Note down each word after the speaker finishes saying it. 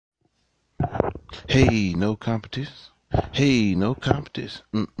Hey, no competition. Hey, no competition.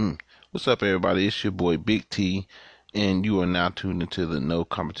 What's up, everybody? It's your boy Big T, and you are now tuned into the No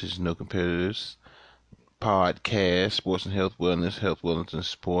Competition, No Competitors podcast, sports and health, wellness, and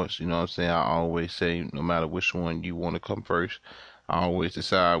sports. You know what I'm saying? I always say, no matter which one you want to come first, I always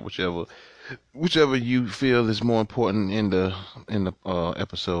decide whichever you feel is more important in the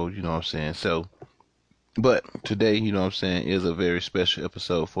episode. You know what I'm saying? So, but today, you know what I'm saying, is a very special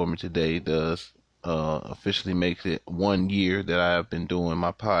episode for me today. It does officially makes it 1 year that I have been doing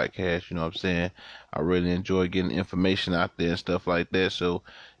my podcast. You know what I'm saying? I really enjoy getting information out there and stuff like that. So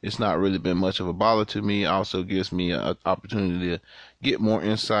it's not really been much of a bother to me. It also gives me an opportunity to get more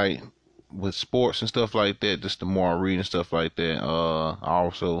insight with sports and stuff like that. Just the more I read and stuff like that. I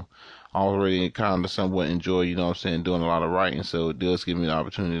also already kind of somewhat enjoy, you know what I'm saying, doing a lot of writing. So it does give me the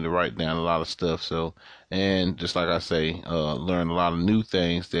opportunity to write down a lot of stuff. So, and just like I say, learn a lot of new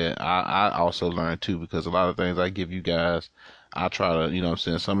things that I also learn too, because a lot of things I give you guys, I try to, you know what I'm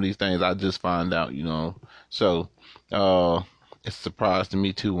saying, some of these things I just find out, you know. So, uh, it's a surprise to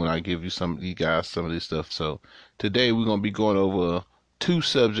me too when I give you some of you guys some of this stuff. So today we're gonna be going over two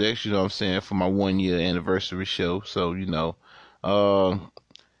subjects, you know what I'm saying, for my 1 year anniversary show. So, uh,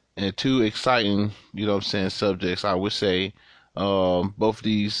 and two exciting, you know what I'm saying, subjects. I would say both of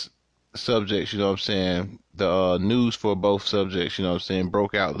these subjects, you know what I'm saying, the news for both subjects, you know what I'm saying,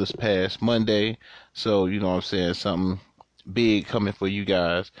 broke out this past Monday. So, you know what I'm saying, something big coming for you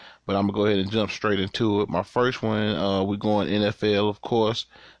guys. But I'm going to go ahead and jump straight into it. My first one, we're going NFL, of course.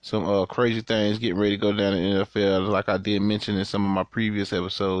 Some crazy things getting ready to go down in NFL, like I did mention in some of my previous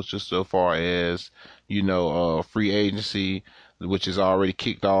episodes, just so far as, free agency, which is already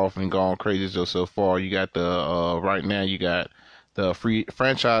kicked off and gone crazy so far. You got the right now you got the free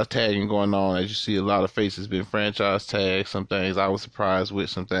franchise tagging going on. As you see, a lot of faces been franchise tagged. Some things I was surprised with.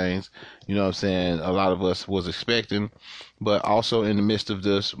 Some things, you know what I'm saying, a lot of us was expecting. But also in the midst of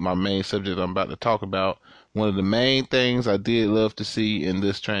this, my main subject I'm about to talk about, one of the main things I did love to see in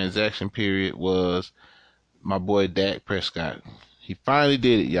this transaction period was my boy Dak Prescott. He finally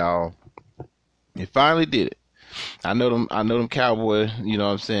did it, y'all. He finally did it. I know them Cowboy, you know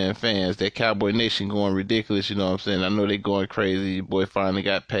what I'm saying, fans, that Cowboy Nation going ridiculous, you know what I'm saying. I know they going crazy. Boy finally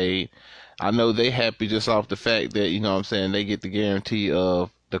got paid. I know they happy just off the fact that, you know what I'm saying, they get the guarantee of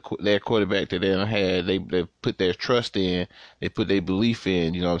their quarterback that they done had. They put their trust in, they put their belief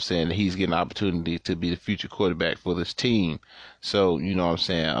in, you know what I'm saying, that he's getting an opportunity to be the future quarterback for this team. So, you know what I'm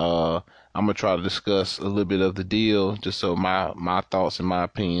saying, I'm gonna try to discuss a little bit of the deal, just so my thoughts and my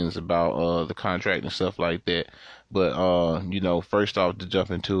opinions about the contract and stuff like that. But first off, to jump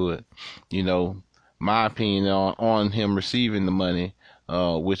into it, you know, my opinion on him receiving the money,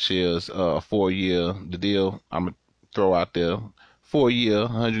 which is a 4 year the deal. I'm gonna throw out there 4 year,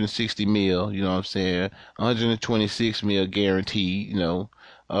 160 mil. You know what I'm saying? 126 mil guaranteed.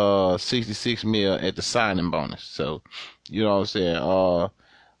 66 mil at the signing bonus. So, you know what I'm saying?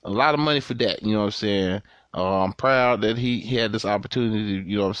 A lot of money for that. You know what I'm saying? I'm proud that he had this opportunity,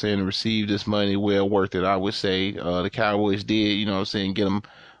 you know what I'm saying, to receive this money. Well worth it, I would say. The Cowboys did, you know what I'm saying, get him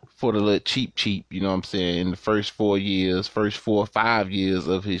for the little cheap, you know what I'm saying, in the first 4 years, first 4 or 5 years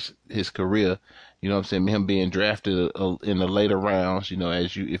of his career. You know what I'm saying, him being drafted in the later rounds,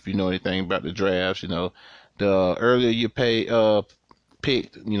 if you know anything about the drafts, the earlier you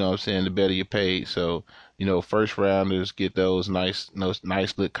picked, you know what I'm saying, the better you paid. So, first rounders get those nice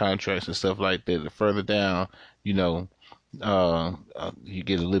little contracts and stuff like that. The further down, you know, you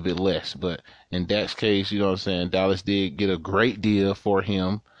get a little bit less. But in Dak's case, you know what I'm saying, Dallas did get a great deal for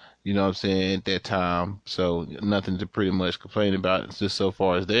him, you know what I'm saying, at that time. So nothing to pretty much complain about. It's just so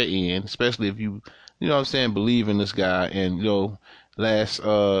far as their end, especially if you know what I'm saying, believe in this guy. And, last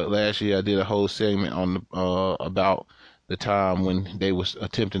year I did a whole segment on about the time when they was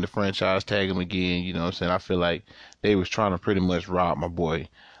attempting to franchise tag him again. You know what I'm saying? I feel like they was trying to pretty much rob my boy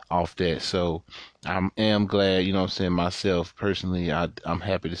off that. So I am glad, you know what I'm saying, myself personally, I'm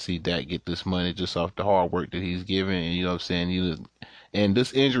happy to see Dak get this money just off the hard work that he's given. And, you know what I'm saying, and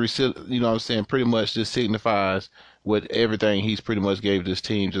this injury, you know what I'm saying, pretty much just signifies what everything he's pretty much gave this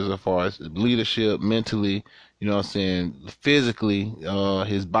team, just as far as leadership, mentally, you know what I'm saying, physically,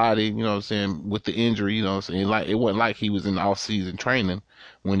 his body, you know what I'm saying, with the injury, you know what I'm saying, like, it wasn't like he was in off season training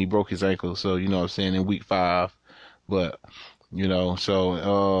when he broke his ankle. So, you know what I'm saying, in week 5. But, but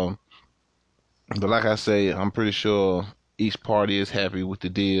like I say, I'm pretty sure each party is happy with the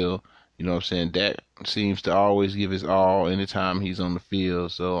deal. You know what I'm saying? Dak seems to always give his all anytime he's on the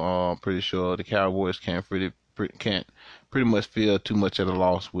field. So I'm pretty sure the Cowboys can't pretty much feel too much at a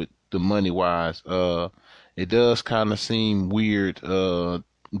loss with the money wise. It does kind of seem weird.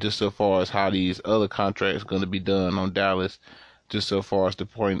 just so far as how these other contracts going to be done on Dallas, just so far as the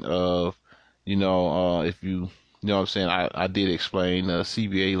point of, if you know what I'm saying, I did explain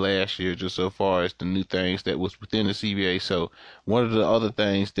CBA last year, just so far as the new things that was within the CBA. So one of the other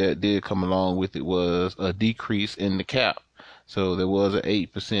things that did come along with it was a decrease in the cap. So there was an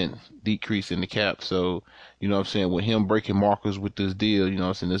 8% decrease in the cap. So, you know what I'm saying, with him breaking markers with this deal, you know what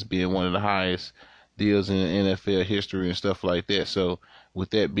I'm saying, this being one of the highest deals in NFL history and stuff like that. So with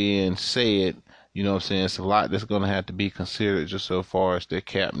that being said, you know what I'm saying, it's a lot that's going to have to be considered just so far as their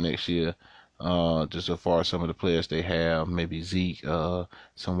cap next year. Just so far as some of the players they have, maybe Zeke,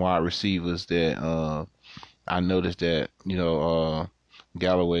 some wide receivers that I noticed that,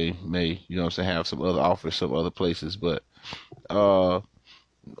 Galloway may, you know what I'm saying, have some other offers, some other places. But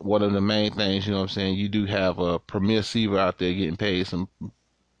one of the main things, you know what I'm saying, you do have a premier receiver out there getting paid some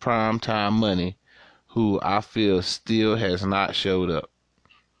prime time money who I feel still has not showed up.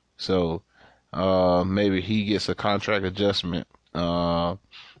 So maybe he gets a contract adjustment.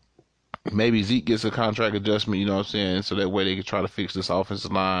 Maybe Zeke gets a contract adjustment, you know what I'm saying, so that way they can try to fix this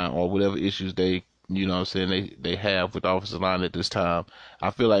offensive line or whatever issues they, you know what I'm saying, they have with the offensive line at this time.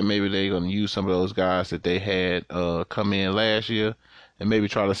 I feel like maybe they're going to use some of those guys that they had come in last year and maybe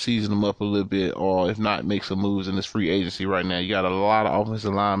try to season them up a little bit, or if not, make some moves in this free agency right now. You got a lot of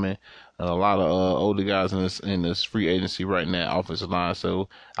offensive linemen, a lot of older guys in this free agency right now, offensive line. So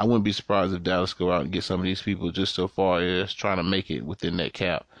I wouldn't be surprised if Dallas go out and get some of these people just so far as trying to make it within that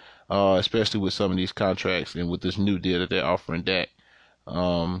cap. Especially with some of these contracts and with this new deal that they're offering Dak. But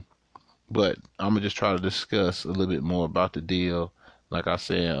I'm gonna just try to discuss a little bit more about the deal. Like I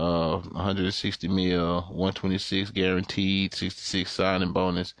said, 160 mil, 126 guaranteed, 66 signing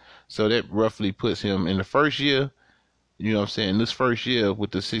bonus. So that roughly puts him in the first year. You know what I'm saying? This first year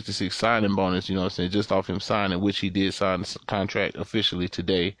with the 66 signing bonus, you know what I'm saying, just off him signing, which he did sign the contract officially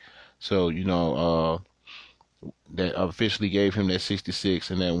today. So, that officially gave him that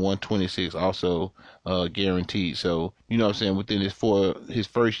 66 and that 126 also guaranteed. So, you know what I'm saying, within his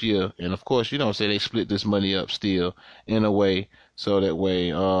first year, and of course, you know what I'm saying, they split this money up still in a way, so that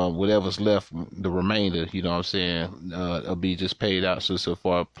way whatever's left, the remainder, you know what I'm saying, will be just paid out so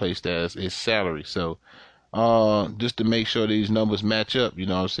far placed as his salary. So just to make sure these numbers match up, you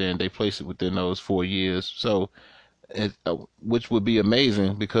know what I'm saying, they place it within those 4 years. So which would be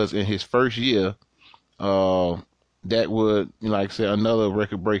amazing, because in his first year, uh, that would, like I said, another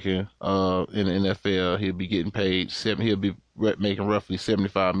record breaking in the NFL. He'll be getting paid he'll be making roughly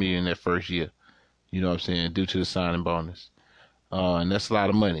 75 million that first year. You know what I'm saying, due to the signing bonus. And that's a lot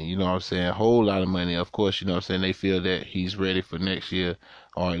of money, you know what I'm saying, a whole lot of money. Of course, you know what I'm saying, they feel that he's ready for next year,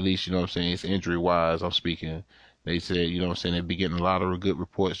 or at least, you know what I'm saying, it's injury wise, I'm speaking. They said, you know what I'm saying, they've been getting a lot of good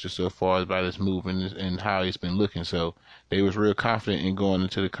reports just so far as about his movement and how he's been looking. So they was real confident in going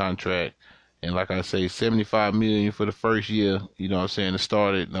into the contract. And like I say, 75 million for the first year, you know what I'm saying, to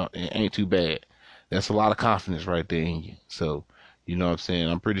start it, no, it ain't too bad. That's a lot of confidence right there in you. So, you know what I'm saying,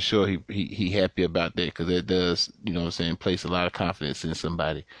 I'm pretty sure he happy about that, because that does, you know what I'm saying, place a lot of confidence in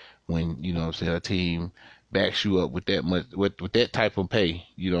somebody when, you know what I'm saying, a team backs you up with that much, with that type of pay,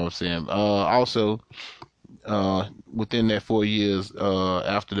 you know what I'm saying. Also, within that 4 years,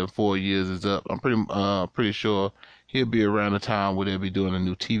 after the 4 years is up, I'm pretty sure he'll be around the time where they'll be doing a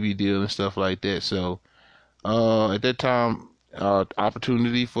new TV deal and stuff like that. So at that time,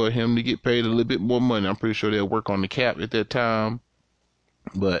 opportunity for him to get paid a little bit more money. I'm pretty sure they'll work on the cap at that time.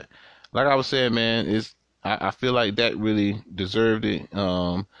 But like I was saying, man, I feel like that really deserved it.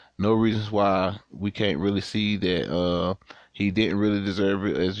 No reasons why we can't really see that he didn't really deserve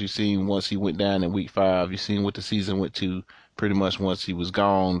it. As you seen, once he went down in week 5, you seen what the season went to. Pretty much once he was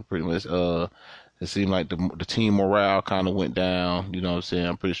gone, pretty much it seemed like the team morale kind of went down. You know what I'm saying?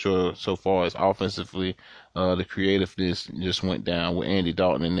 I'm pretty sure so far as offensively, the creativeness just went down with Andy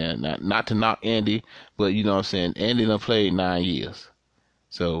Dalton in there. Not to knock Andy, but you know what I'm saying, Andy done played 9 years.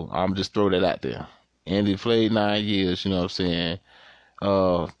 So I'm just throw that out there. Andy played 9 years, you know what I'm saying?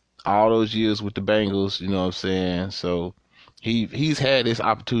 All those years with the Bengals, you know what I'm saying? So he's had this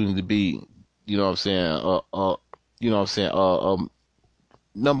opportunity to be, you know what I'm saying, you know what I'm saying,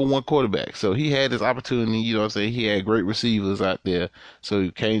 number one quarterback. So he had this opportunity, you know what I'm saying? He had great receivers out there. So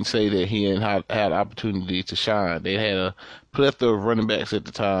you can't say that he hadn't had opportunity to shine. They had a plethora of running backs at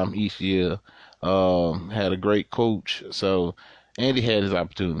the time each year. Had a great coach. So Andy had his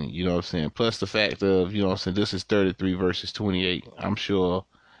opportunity, you know what I'm saying? Plus the fact of, you know what I'm saying, this is 33 versus 28. I'm sure,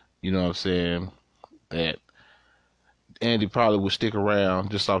 you know what I'm saying, that Andy probably would stick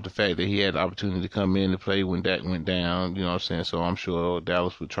around just off the fact that he had the opportunity to come in and play when Dak went down, you know what I'm saying? So I'm sure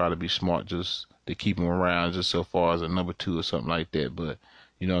Dallas would try to be smart just to keep him around just so far as a number 2 or something like that. But,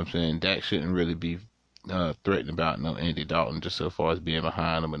 You know what I'm saying? Dak shouldn't really be threatened about no Andy Dalton just so far as being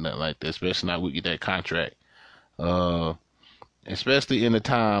behind him or nothing like that, especially not with that contract. Uh, Especially in the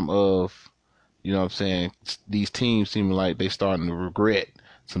time of, you know what I'm saying, these teams seem like they starting to regret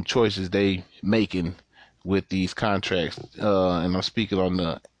some choices they making with these contracts. And I'm speaking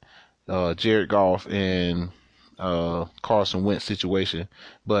on the Jared Goff and Carson Wentz situation.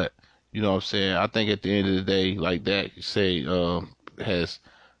 But, you know what I'm saying, I think at the end of the day, like that, say, has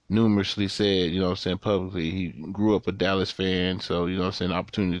numerously said, you know what I'm saying, publicly, he grew up a Dallas fan. So, you know what I'm saying, the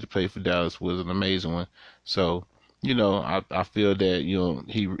opportunity to play for Dallas was an amazing one. So, you know, I feel that, you know,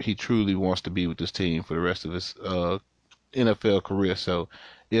 he truly wants to be with this team for the rest of his NFL career. So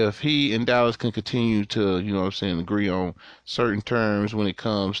if he and Dallas can continue to, you know what I'm saying, agree on certain terms when it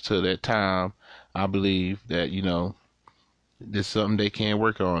comes to that time, I believe that, you know, this is something they can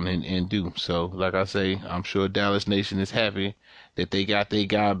work on and do. So, like I say, I'm sure Dallas Nation is happy that they got their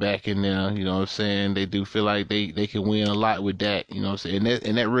guy back in there. You know what I'm saying? They do feel like they can win a lot with that. You know what I'm saying?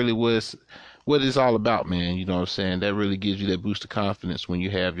 And that really was what it's all about, man. You know what I'm saying? That really gives you that boost of confidence when you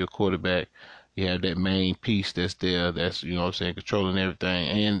have your quarterback. You have that main piece that's there, that's, you know what I'm saying, controlling everything,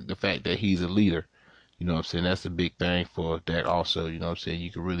 and the fact that he's a leader. You know what I'm saying? That's a big thing for Dak also. You know what I'm saying? You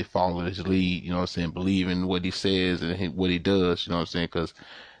can really follow his lead, you know what I'm saying? Believe in what he says and what he does, you know what I'm saying? Because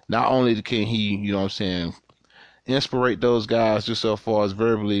not only can he, you know what I'm saying, inspirate those guys just so far as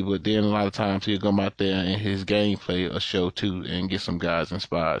verbally, but then a lot of times he'll come out there and his gameplay a show too and get some guys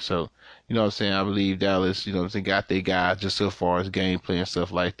inspired. So, you know what I'm saying? I believe Dallas, you know what I'm saying, got their guys just so far as gameplay and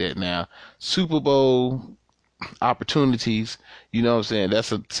stuff like that. Now, Super Bowl opportunities, you know what I'm saying,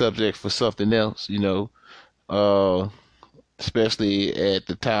 that's a subject for something else, you know. Uh, Especially at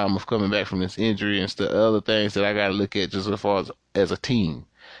the time of coming back from this injury and stuff, other things that I got to look at just as far as a team.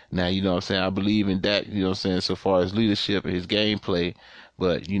 Now, you know what I'm saying, I believe in Dak, you know what I'm saying, so far as leadership and his gameplay,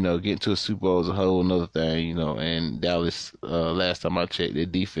 but, you know, getting to a Super Bowl is a whole another thing, you know, and Dallas, last time I checked, their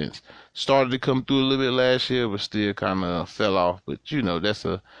defense started to come through a little bit last year, but still kind of fell off. But, you know, that's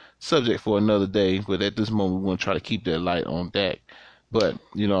a subject for another day. But at this moment, we want to try to keep that light on Dak. But,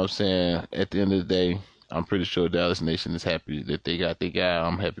 you know what I'm saying, at the end of the day, I'm pretty sure Dallas Nation is happy that they got their guy.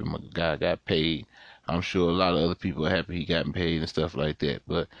 I'm happy my guy got paid. I'm sure a lot of other people are happy he got paid and stuff like that.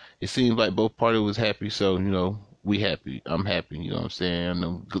 But it seems like both parties was happy, so, you know, we happy. I'm happy, you know what I'm saying?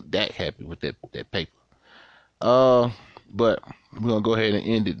 I'm that happy with that paper. Uh, but we're gonna go ahead and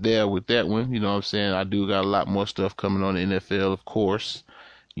end it there with that one. You know what I'm saying? I do got a lot more stuff coming on the NFL, of course.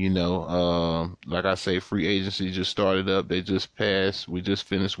 You know, like I say, free agency just started up. They just passed. We just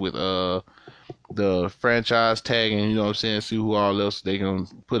finished with the franchise tagging, you know what I'm saying, see who all else they gonna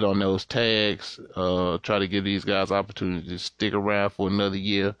put on those tags, try to give these guys opportunity to stick around for another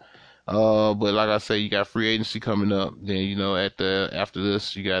year. But like I say, you got free agency coming up. Then, you know, after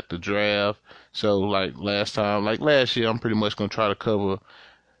this, you got the draft. So like last year, I'm pretty much gonna try to cover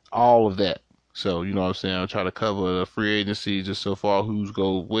all of that. So, you know what I'm saying? I'm trying to cover the free agency just so far, who's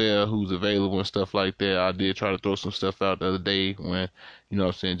go where, who's available and stuff like that. I did try to throw some stuff out the other day when, you know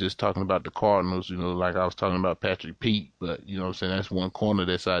what I'm saying, just talking about the Cardinals, you know, like I was talking about Patrick Pete, but, you know what I'm saying, that's one corner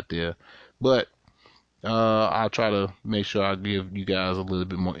that's out there. But I'll try to make sure I give you guys a little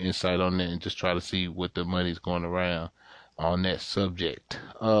bit more insight on that and just try to see what the money's going around on that subject.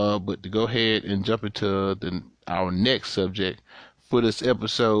 But to go ahead and jump into our next subject for this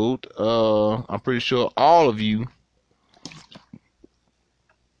episode, I'm pretty sure all of you,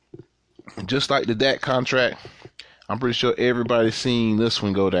 just like the Dak contract, I'm pretty sure everybody's seen this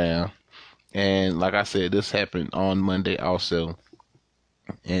one go down. And like I said, this happened on Monday also.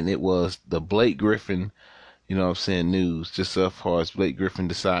 And it was the Blake Griffin, you know what I'm saying, news. Just so far as Blake Griffin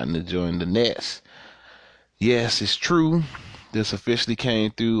deciding to join the Nets. Yes, it's true. This officially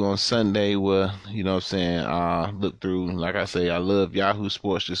came through on Sunday where, you know what I'm saying, I looked through, like I say, I love Yahoo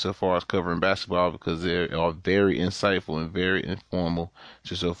Sports just so far as covering basketball because they are very insightful and very informal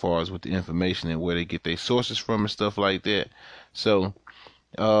just so far as with the information and where they get their sources from and stuff like that. So,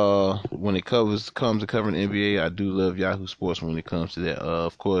 when it comes to covering the NBA, I do love Yahoo Sports when it comes to that.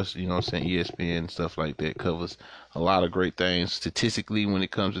 Of course, you know what I'm saying, ESPN and stuff like that covers a lot of great things statistically when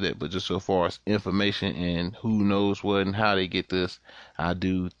it comes to that, but just so far as information and who knows what and how they get this, I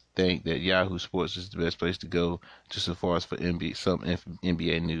do think that Yahoo Sports is the best place to go just so far as for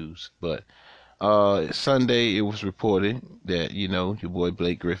NBA news. But Sunday it was reported that, you know, your boy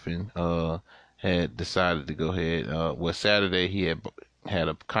Blake Griffin had decided to go ahead. Well, Saturday he had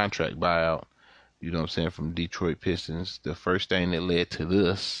a contract buyout, you know what I'm saying, from Detroit Pistons. The first thing that led to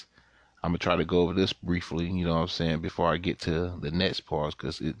this, I'm gonna try to go over this briefly, you know what I'm saying, before I get to the Nets part,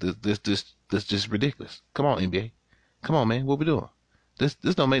 because this just ridiculous. Come on, NBA, come on, man, what we doing?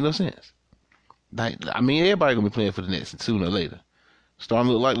 This don't make no sense. Like, I mean, everybody gonna be playing for the Nets sooner or later. Starting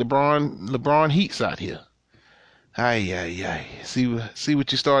to look like LeBron Heats out here. Ay, ay, ay. See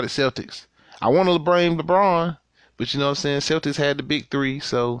what you started, Celtics. I want to blame LeBron, but you know what I'm saying? Celtics had the big three,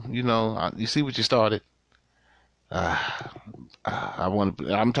 so, you see what you started. Uh,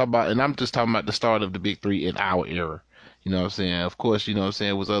 I'm talking about, and I'm just talking about the start of the big three in our era. You know what I'm saying? Of course, you know what I'm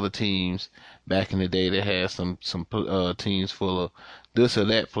saying, it was other teams back in the day that had some teams full of this or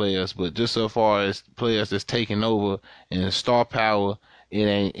that players, but just so far as players that's taking over and star power, it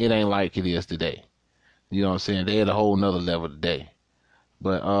ain't like it is today. You know what I'm saying? They had a whole nother level today.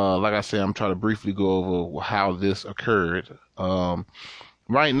 But like I said, I'm trying to briefly go over how this occurred.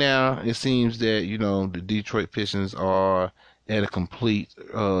 Right now, it seems that, the Detroit Pistons are at a complete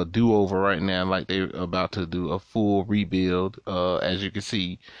do-over right now, like they're about to do a full rebuild. As you can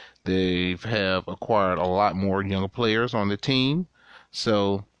see, they have acquired a lot more younger players on the team.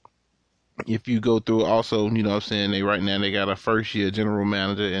 So if you go through also, you know what I'm saying, they got a first year general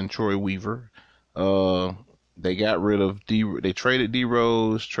manager in Troy Weaver. Uh, they got rid of they traded D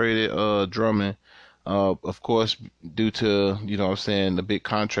Rose, traded Drummond. Of course, due to, you know what I'm saying, the big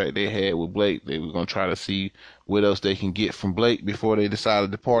contract they had with Blake, they were gonna try to see what else they can get from Blake before they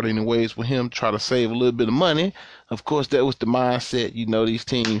decided to part any ways with him, try to save a little bit of money. Of course, that was the mindset. These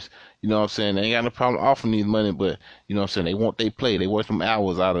teams, you know what I'm saying, they ain't got no problem offering these money, but you know what I'm saying, they want they play. They want some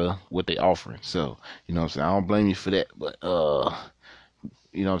hours out of what they offering. So, you know what I'm saying, I don't blame you for that, but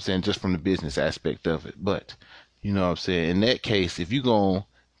you know what I'm saying, just from the business aspect of it. But, you know what I'm saying, in that case, if you gonna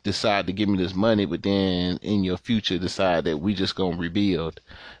decide to give me this money, but then in your future decide that we just gonna rebuild,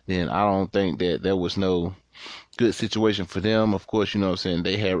 then I don't think that there was no good situation for them. Of course, you know what I'm saying,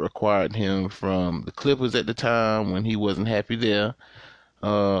 they had acquired him from the Clippers at the time when he wasn't happy there.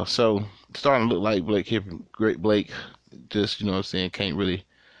 So starting to look like Great Blake, just, you know what I'm saying, can't really,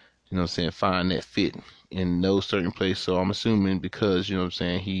 you know what I'm saying, find that fit in no certain place. So I'm assuming because, you know what I'm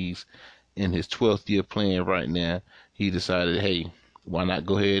saying, he's in his 12th year playing right now, he decided, hey, why not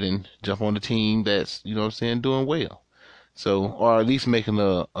go ahead and jump on the team that's, you know what I'm saying, doing well. So, or at least making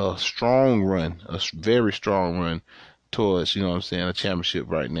a strong run, very strong run towards, you know what I'm saying, a championship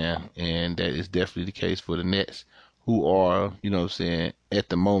right now. And that is definitely the case for the Nets, who are, you know what I'm saying, at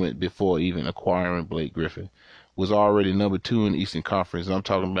the moment before even acquiring Blake Griffin, was already number 2 in the Eastern Conference. I'm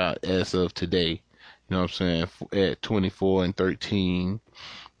talking about as of today, you know what I'm saying, at 24-13.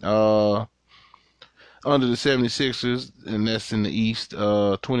 Under the 76ers, and that's in the East,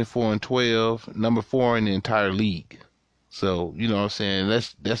 24-12, number 4 in the entire league. So, you know what I'm saying,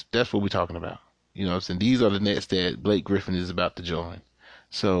 that's what we're talking about. You know what I'm saying? These are the Nets that Blake Griffin is about to join.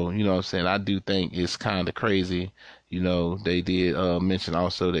 So, you know what I'm saying, I do think it's kind of crazy. They did mention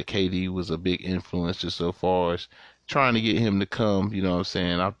also that KD was a big influence just so far as trying to get him to come, you know what I'm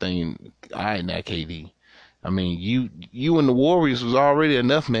saying. I'm thinking, all right, now KD. I mean, you and the Warriors was already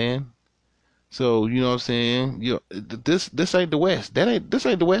enough, man. So, you know what I'm saying? This ain't the West. This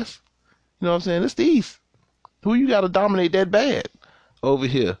ain't the West. You know what I'm saying? It's the East. Who you got to dominate that bad over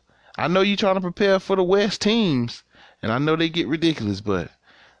here? I know you trying to prepare for the West teams, and I know they get ridiculous, but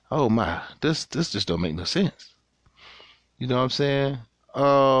oh my, this just don't make no sense. You know what I'm saying?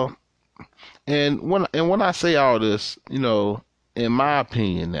 Uh, and when I say all this, in my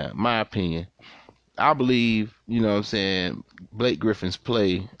opinion, I believe, you know what I'm saying, Blake Griffin's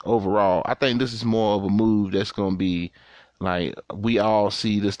play overall, I think this is more of a move that's going to be like, we all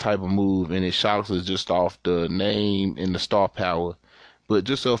see this type of move and it shocks us just off the name and the star power. But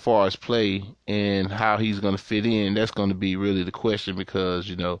just so far as play and how he's going to fit in, that's going to be really the question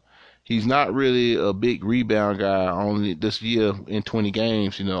because, he's not really a big rebound guy. Only this year in 20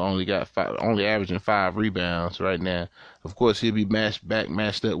 games, only averaging 5 rebounds right now. Of course, he'll be matched up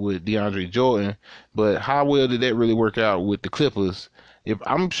with DeAndre Jordan, but how well did that really work out with the Clippers? If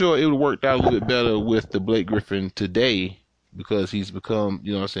I'm sure it would have worked out a little bit better with the Blake Griffin today because he's become,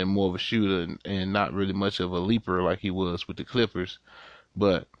 you know what I'm saying, more of a shooter and not really much of a leaper like he was with the Clippers.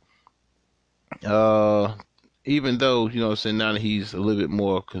 But uh, even though, you know what I'm saying, now that he's a little bit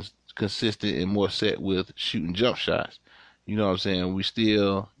more consistent and more set with shooting jump shots, you know what I'm saying, we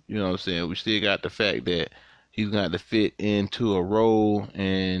still, we still got the fact that he's going to have to fit into a role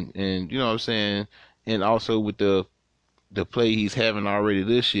and you know what I'm saying, and also with the play he's having already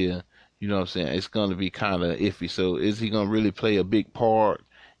this year, you know what I'm saying, it's going to be kind of iffy. So is he going to really play a big part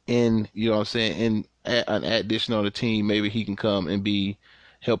in, you know what I'm saying, in an addition on the team? Maybe he can come and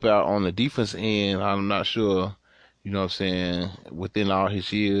help out on the defense end. I'm not sure, you know what I'm saying, within all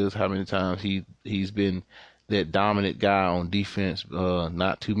his years, how many times he's been that dominant guy on defense.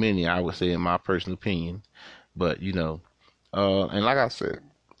 Not too many, I would say, in my personal opinion. But, And like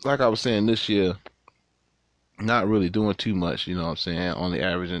I was saying this year, not really doing too much, you know what I'm saying? Only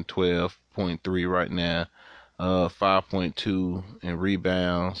averaging 12.3 right now, 5.2 in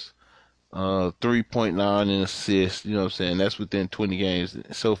rebounds, 3.9 in assists, you know what I'm saying? That's within 20 games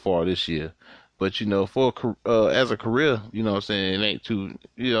so far this year. But, as a career, you know what I'm saying, it ain't too,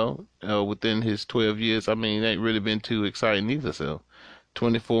 within his 12 years, I mean, it ain't really been too exciting either. So,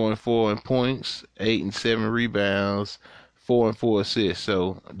 24 and 4 in points, 8 and 7 rebounds, 4 and 4 assists.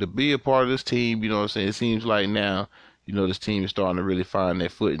 So to be a part of this team, you know what I'm saying, it seems like now, this team is starting to really find their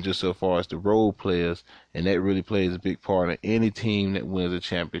footing just so far as the role players, and that really plays a big part in any team that wins a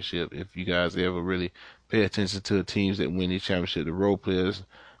championship. If you guys ever really pay attention to the teams that win these championships, the role players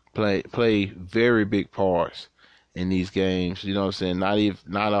play very big parts in these games. You know what I'm saying?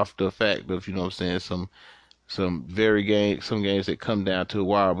 Not off the fact of, you know what I'm saying, some games that come down to a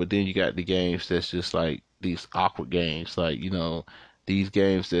wire, but then you got the games that's just like these awkward games, like, these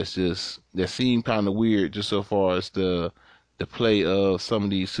games that seem kind of weird just so far as the play of some of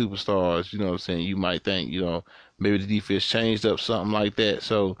these superstars. You know what I'm saying? You might think, maybe the defense changed up something like that.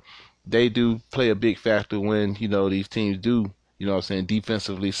 So they do play a big factor when, these teams do, you know what I'm saying,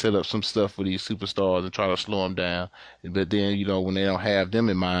 defensively set up some stuff for these superstars and try to slow them down. But then, when they don't have them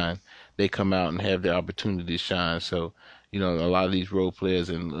in mind, they come out and have the opportunity to shine. So, a lot of these role players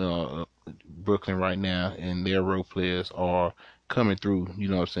in Brooklyn right now, and their role players are coming through, you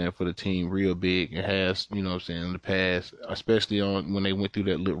know what I'm saying, for the team real big. It has, you know what I'm saying, in the past, especially on when they went through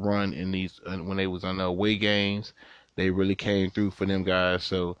that little run in these, when they was on the away games, they really came through for them guys.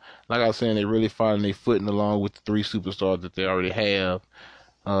 So, like I was saying, they really finding their footing along with the three superstars that they already have.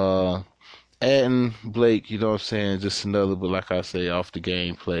 Uh, Adding Blake, you know what I'm saying, just another, but like I say, off the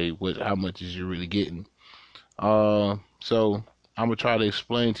gameplay, how much is you really getting? So I'm gonna try to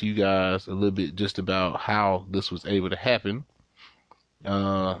explain to you guys a little bit just about how this was able to happen.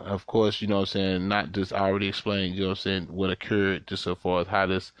 Of course, you know what I'm saying, not just I already explained, you know what I'm saying, what occurred just so far as how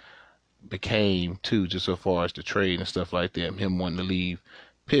this became too, just so far as the trade and stuff like that, him wanting to leave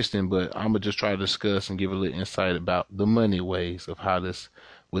Piston. But I'm gonna just try to discuss and give a little insight about the money ways of how this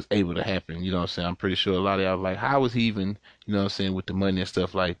was able to happen. You know what I'm saying? I'm pretty sure a lot of y'all like, how was he even, you know what I'm saying, with the money and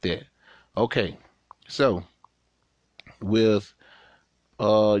stuff like that. Okay, so with you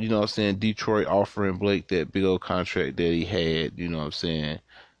know what I'm saying, Detroit offering Blake that big old contract that he had, you know what I'm saying,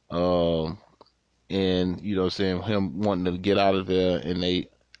 um, and you know what I'm saying, him wanting to get out of there, and they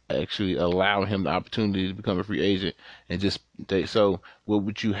actually allowing him the opportunity to become a free agent, and so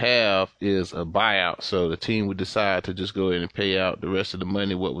what you have is a buyout. So the team would decide to just go ahead and pay out the rest of the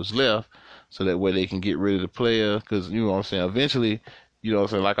money, what was left, so that way they can get rid of the player, because you know what I'm saying, eventually, you know what I'm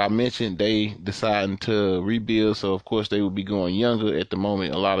saying, like I mentioned, they deciding to rebuild, so of course they would be going younger at the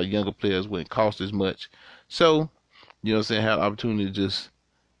moment. A lot of younger players wouldn't cost as much, so you know what I'm saying, have the opportunity to just,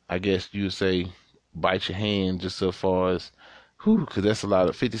 I guess you would say, bite your hand just so far as, whew, because that's a lot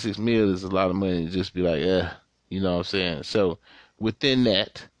of 56 mil is a lot of money to just be like, you know what I'm saying. So within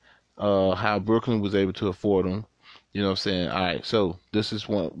that, how Brooklyn was able to afford them, you know what I'm saying. All right, so this is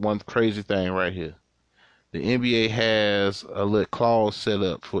one crazy thing right here. The NBA has a little clause set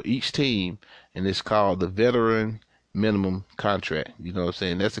up for each team, and it's called the veteran minimum contract. You know what I'm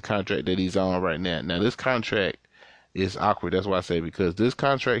saying? That's the contract that he's on right now. Now this contract is awkward. That's why I say, because this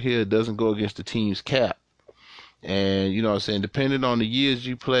contract here doesn't go against the team's cap. And you know what I'm saying, depending on the years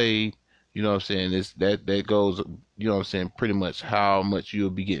you played, you know what I'm saying, that goes, you know what I'm saying, pretty much how much you'll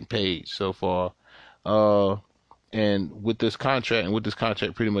be getting paid so far. Uh and with this contract, and what this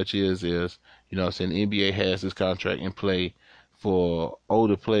contract pretty much is, you know what I'm saying, the NBA has this contract in play for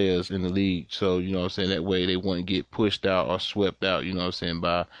older players in the league. So, you know what I'm saying, that way they wouldn't get pushed out or swept out, you know what I'm saying,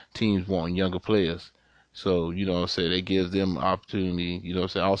 by teams wanting younger players. So, you know what I'm saying, that gives them opportunity, you know what I'm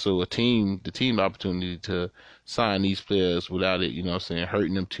saying, also the team opportunity to sign these players without it, you know what I'm saying,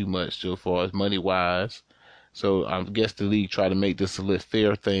 hurting them too much so far as money wise. So I guess the league try to make this a little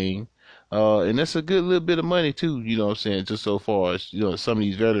fair thing. And that's a good little bit of money too, you know what I'm saying, just so far as, you know, some of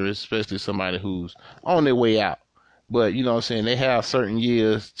these veterans, especially somebody who's on their way out. But, you know what I'm saying, they have certain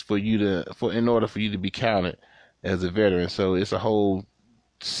years in order for you to be counted as a veteran. So it's a whole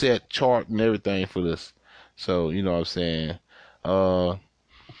set chart and everything for this. So, you know what I'm saying. Uh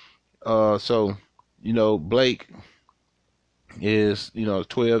so, Blake is,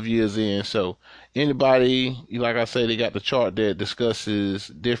 12 years in. So anybody, like I say, they got the chart that discusses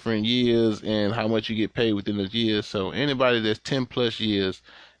different years and how much you get paid within those years. So anybody that's 10 plus years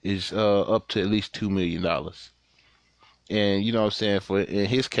is up to at least $2 million. And you know what I'm saying, for in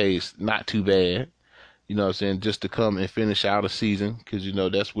his case, not too bad. you know what I'm saying, just to come and finish out a season, because, you know,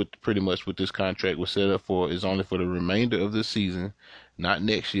 that's what pretty much what this contract was set up for, is only for the remainder of the season, not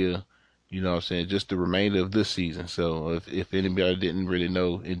next year. You know what I'm saying? Just the remainder of this season. So if anybody didn't really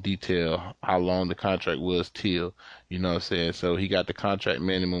know in detail how long the contract was till, you know what I'm saying? So he got the contract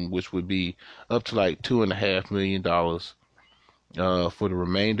minimum, which would be up to like $2.5 million for the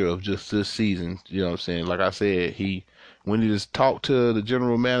remainder of just this season. You know what I'm saying? Like I said, when he just talked to the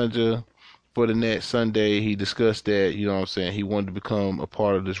general manager for the next Sunday, he discussed that, you know what I'm saying, he wanted to become a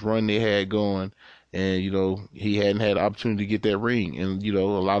part of this run they had going. And, you know, he hadn't had the opportunity to get that ring. And, you know,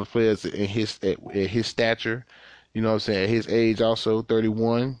 a lot of players at his stature, you know what I'm saying, at his age also,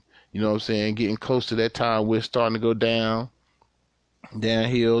 31, you know what I'm saying, getting close to that time where it's starting to go downhill,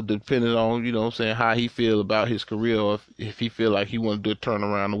 depending on, you know what I'm saying, how he feel about his career, or if he feel like he want to do a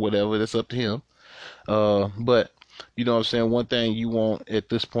turnaround or whatever, that's up to him. But you know what I'm saying, one thing you want at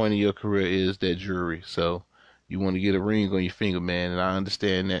this point in your career is that jewelry. So you want to get a ring on your finger, man, and I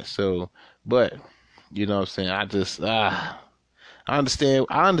understand that. So, but you know what I'm saying, I understand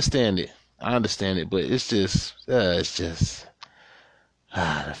it. I understand it, but it's just the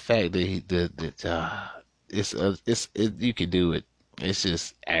fact that you can do it. It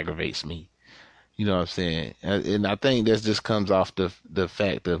just aggravates me. You know what I'm saying? And I think that just comes off the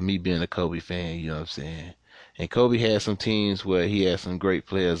fact of me being a Kobe fan, you know what I'm saying? And Kobe had some teams where he had some great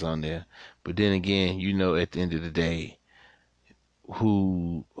players on there. But then again, you know, at the end of the day,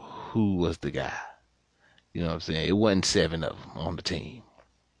 who was the guy? You know what I'm saying? It wasn't 7 of them on the team.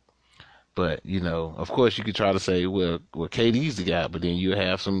 But, you know, of course you could try to say, well, KD's the guy, but then you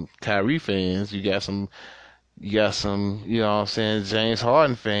have some Kyrie fans, you got some, you know what I'm saying, James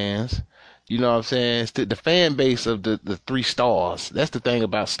Harden fans. You know what I'm saying? It's the fan base of the 3 stars. That's the thing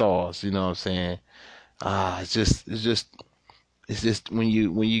about stars, you know what I'm saying? It's just when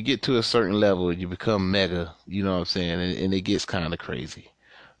you get to a certain level, you become mega, you know what I'm saying? And it gets kind of crazy.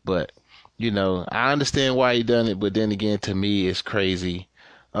 But, you know, I understand why he done it, but then again, to me, it's crazy.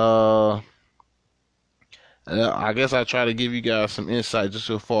 Uh, I guess I try to give you guys some insight just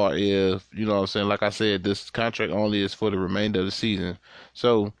so far as, you know what I'm saying, like I said, this contract only is for the remainder of the season.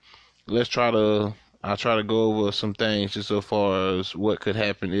 So I'll try to go over some things just so far as what could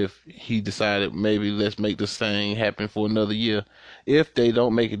happen if he decided maybe let's make this thing happen for another year if they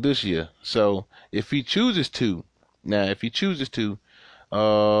don't make it this year. So if he chooses to,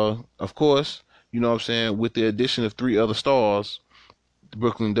 of course, you know what I'm saying, with the addition of 3 other stars,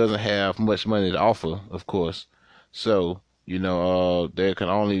 Brooklyn doesn't have much money to offer, of course. So, you know, they can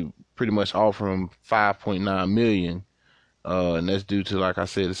only pretty much offer him 5.9 million. And that's due to, like I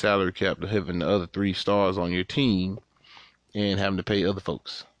said, the salary cap, to having the other 3 stars on your team and having to pay other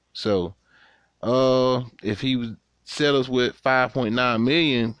folks. So, if he settles with 5.9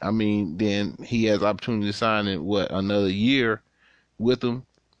 million, I mean, then he has the opportunity to sign in another year with them.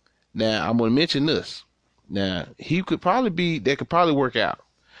 Now, I'm going to mention this. Now, that could probably work out,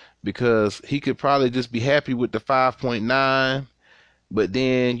 because he could probably just be happy with the 5.9, but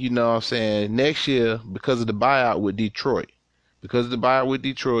then, you know what I'm saying, next year, because of the buyout with Detroit,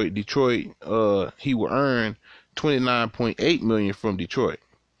 he will earn 29.8 million from Detroit.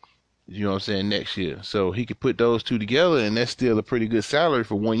 You know what I'm saying, next year. So he could put those 2 together, and that's still a pretty good salary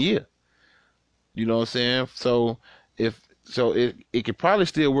for 1 year. You know what I'm saying? So it could probably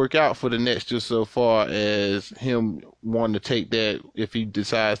still work out for the Nets, just so far as him wanting to take that. If he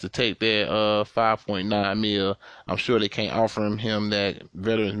decides to take that 5.9 mil, I'm sure they can't offer him that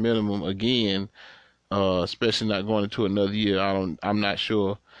veterans minimum again, especially not going into another year. I'm not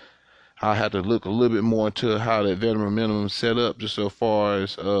sure. I'll have to look a little bit more into how that veteran minimum is set up, just so far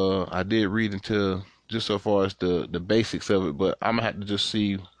as I did read into, just so far as the basics of it, but I'm gonna have to just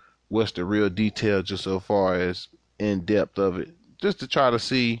see what's the real detail, just so far as in depth of it, just to try to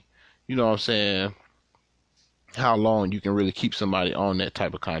see, you know what I'm saying, how long you can really keep somebody on that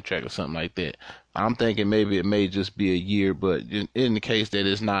type of contract or something like that. I'm thinking maybe it may just be a year, but in the case that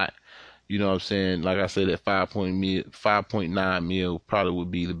it's not, you know what I'm saying, like I said, that 5.9 mil probably would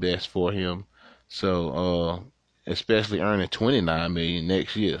be the best for him. So, especially earning 29 million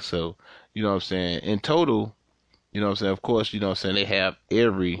next year. So, you know what I'm saying, in total, you know what I'm saying, of course, you know what I'm saying, they have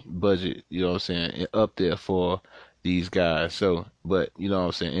every budget, you know what I'm saying, up there for these guys. So, but you know what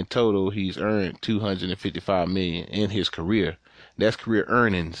I'm saying, in total, he's earned 255 million in his career. That's career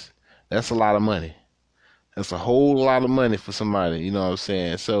earnings. That's a lot of money. That's a whole lot of money for somebody, you know what I'm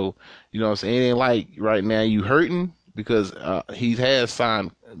saying? So, you know what I'm saying? It ain't like right now you hurting, because he has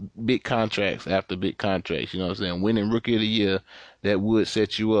signed big contracts after big contracts, you know what I'm saying? Winning Rookie of the Year, that would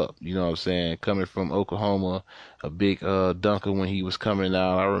set you up, you know what I'm saying? Coming from Oklahoma, a big dunker when he was coming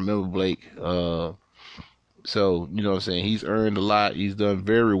out. I remember Blake So, you know what I'm saying? He's earned a lot. He's done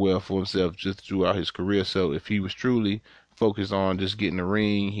very well for himself just throughout his career. So, if he was truly focused on just getting the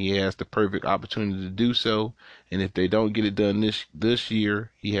ring, he has the perfect opportunity to do so. And if they don't get it done this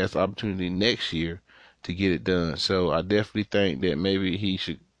year, he has the opportunity next year to get it done. So, I definitely think that maybe he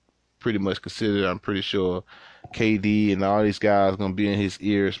should pretty much consider. I'm pretty sure KD and all these guys are gonna be in his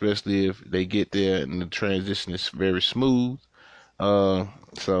ear, especially if they get there and the transition is very smooth. Uh,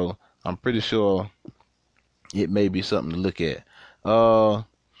 so I'm pretty sure it may be something to look at. Uh,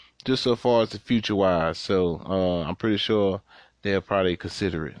 just so far as the future wise. So, I'm pretty sure they'll probably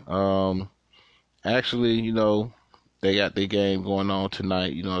consider it. Actually, they got their game going on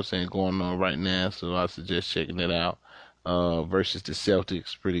tonight, you know what I'm saying, going on right now. So I suggest checking it out. Versus the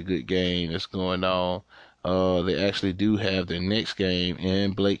Celtics, pretty good game that's going on. They actually do have their next game,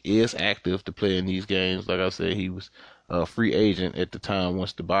 and Blake is active to play in these games. Like I said, he was a free agent at the time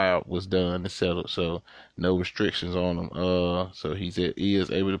once the buyout was done and settled, so no restrictions on him. So he is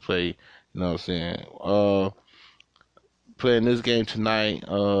able to play. You know what I'm saying? Playing this game tonight,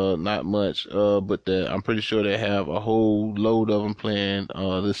 not much, but I'm pretty sure they have a whole load of them playing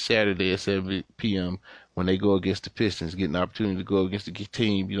this Saturday at 7 p.m. when they go against the Pistons, getting an opportunity to go against the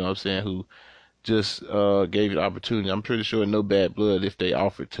team, you know what I'm saying, who just gave you the opportunity. I'm pretty sure no bad blood if they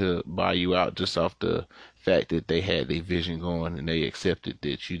offered to buy you out just off the fact that they had their vision going and they accepted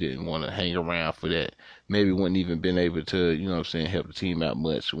that you didn't want to hang around for that. Maybe wouldn't even been able to, you know what I'm saying, help the team out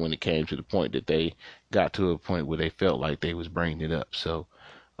much when it came to the point that they got to a point where they felt like they was bringing it up. So,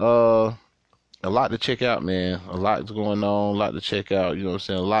 uh, a lot to check out, man. A lot's going on, a lot to check out. You know what I'm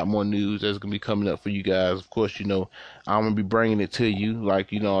saying? A lot more news that's gonna be coming up for you guys. Of course, I'm gonna be bringing it to you.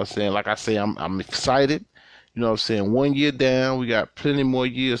 Like, you know what I'm saying? Like I say, I'm excited. You know what I'm saying? 1 year down, we got plenty more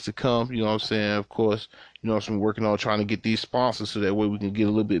years to come. You know what I'm saying? Of course, I'm working on trying to get these sponsors so that way we can get a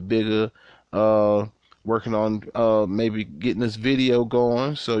little bit bigger. Uh, Working on maybe getting this video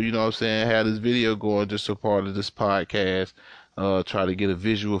going. So, you know what I'm saying? Have this video going just so part of this podcast. Try to get a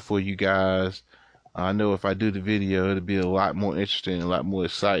visual for you guys. I know if I do the video, it'll be a lot more interesting, a lot more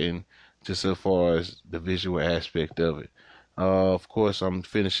exciting, just so far as the visual aspect of it. Of course, I'm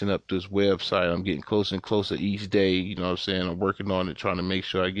finishing up this website. I'm getting closer and closer each day. You know what I'm saying? I'm working on it, trying to make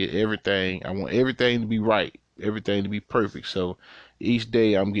sure I get everything. I want everything to be right, everything to be perfect. So each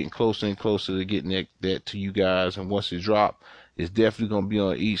day I'm getting closer and closer to getting that to you guys. And once it drops, it's definitely going to be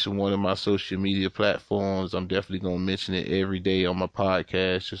on each one of my social media platforms. I'm definitely going to mention it every day on my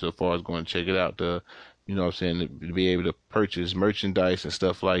podcast, just so far as going to check it out you know what I'm saying, to be able to purchase merchandise and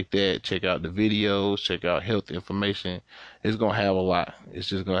stuff like that. Check out the videos, check out health information. It's going to have a lot. It's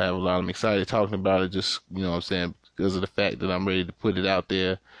just going to have a lot. I'm excited talking about it just, you know what I'm saying, because of the fact that I'm ready to put it out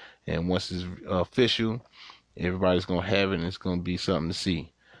there. And once it's official, everybody's going to have it and it's going to be something to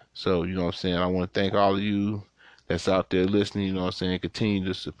see. So, you know what I'm saying, I want to thank all of you that's out there listening, you know what I'm saying, continue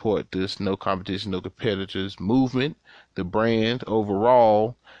to support this no competition, no competitors movement, the brand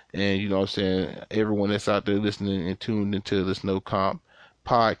overall, and you know what I'm saying, everyone that's out there listening and tuned into this no comp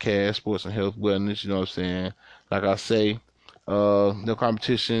podcast, sports and health wellness, you know what I'm saying. Like I say, no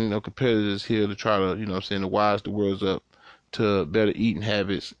competition, no competitors here to try to, you know what I'm saying, to wise the world up to better eating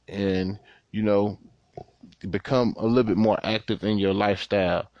habits and, you know, become a little bit more active in your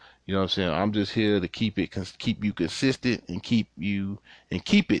lifestyle. You know what I'm saying? I'm just here to keep you consistent and keep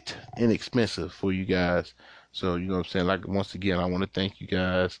it inexpensive for you guys. So, you know what I'm saying? Like, once again, I want to thank you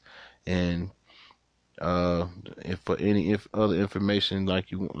guys. And if for any other information,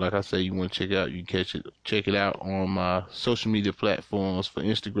 like I say, you want to check out, you can check it out on my social media platforms. For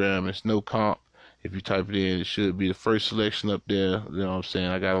Instagram, it's no comp. If you type it in, it should be the first selection up there. You know what I'm saying?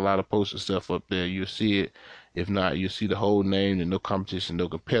 I got a lot of posted stuff up there. You'll see it. If not, you'll see the whole name, and no competition, no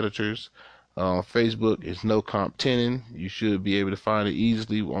competitors. Facebook is no comp tenin. You should be able to find it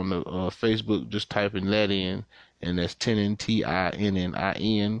easily on the Facebook. Just typing that in, and that's tenin,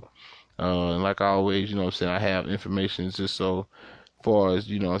 TINNIN. And like always, you know what I'm saying, I have information just so far as,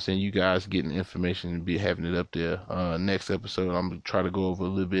 you know what I'm saying, you guys getting information and be having it up there. Next episode, I'm going to try to go over a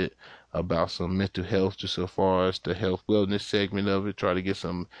little bit about some mental health, just so far as the health wellness segment of it. Try to get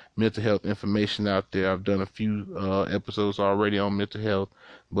some mental health information out there. I've done a few episodes already on mental health,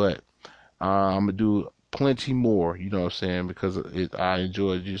 but I'm going to do plenty more, you know what I'm saying, because I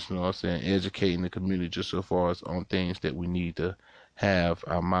enjoy just, you know what I'm saying, educating the community just so far as on things that we need to have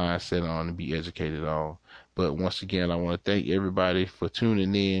our mindset on and be educated on. But once again, I want to thank everybody for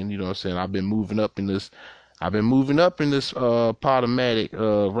tuning in. You know what I'm saying? I've been moving up in this Podomatic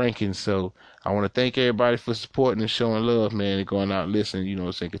rankings. So I want to thank everybody for supporting and showing love, man, and going out and listening. You know what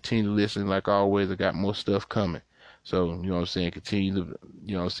I'm saying? Continue to listen. Like always, I got more stuff coming. So, you know what I'm saying? Continue to,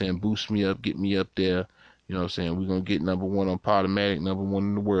 you know what I'm saying, boost me up, get me up there. You know what I'm saying? We're gonna get number one on Podomatic, number one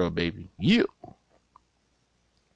in the world, baby. Yeah.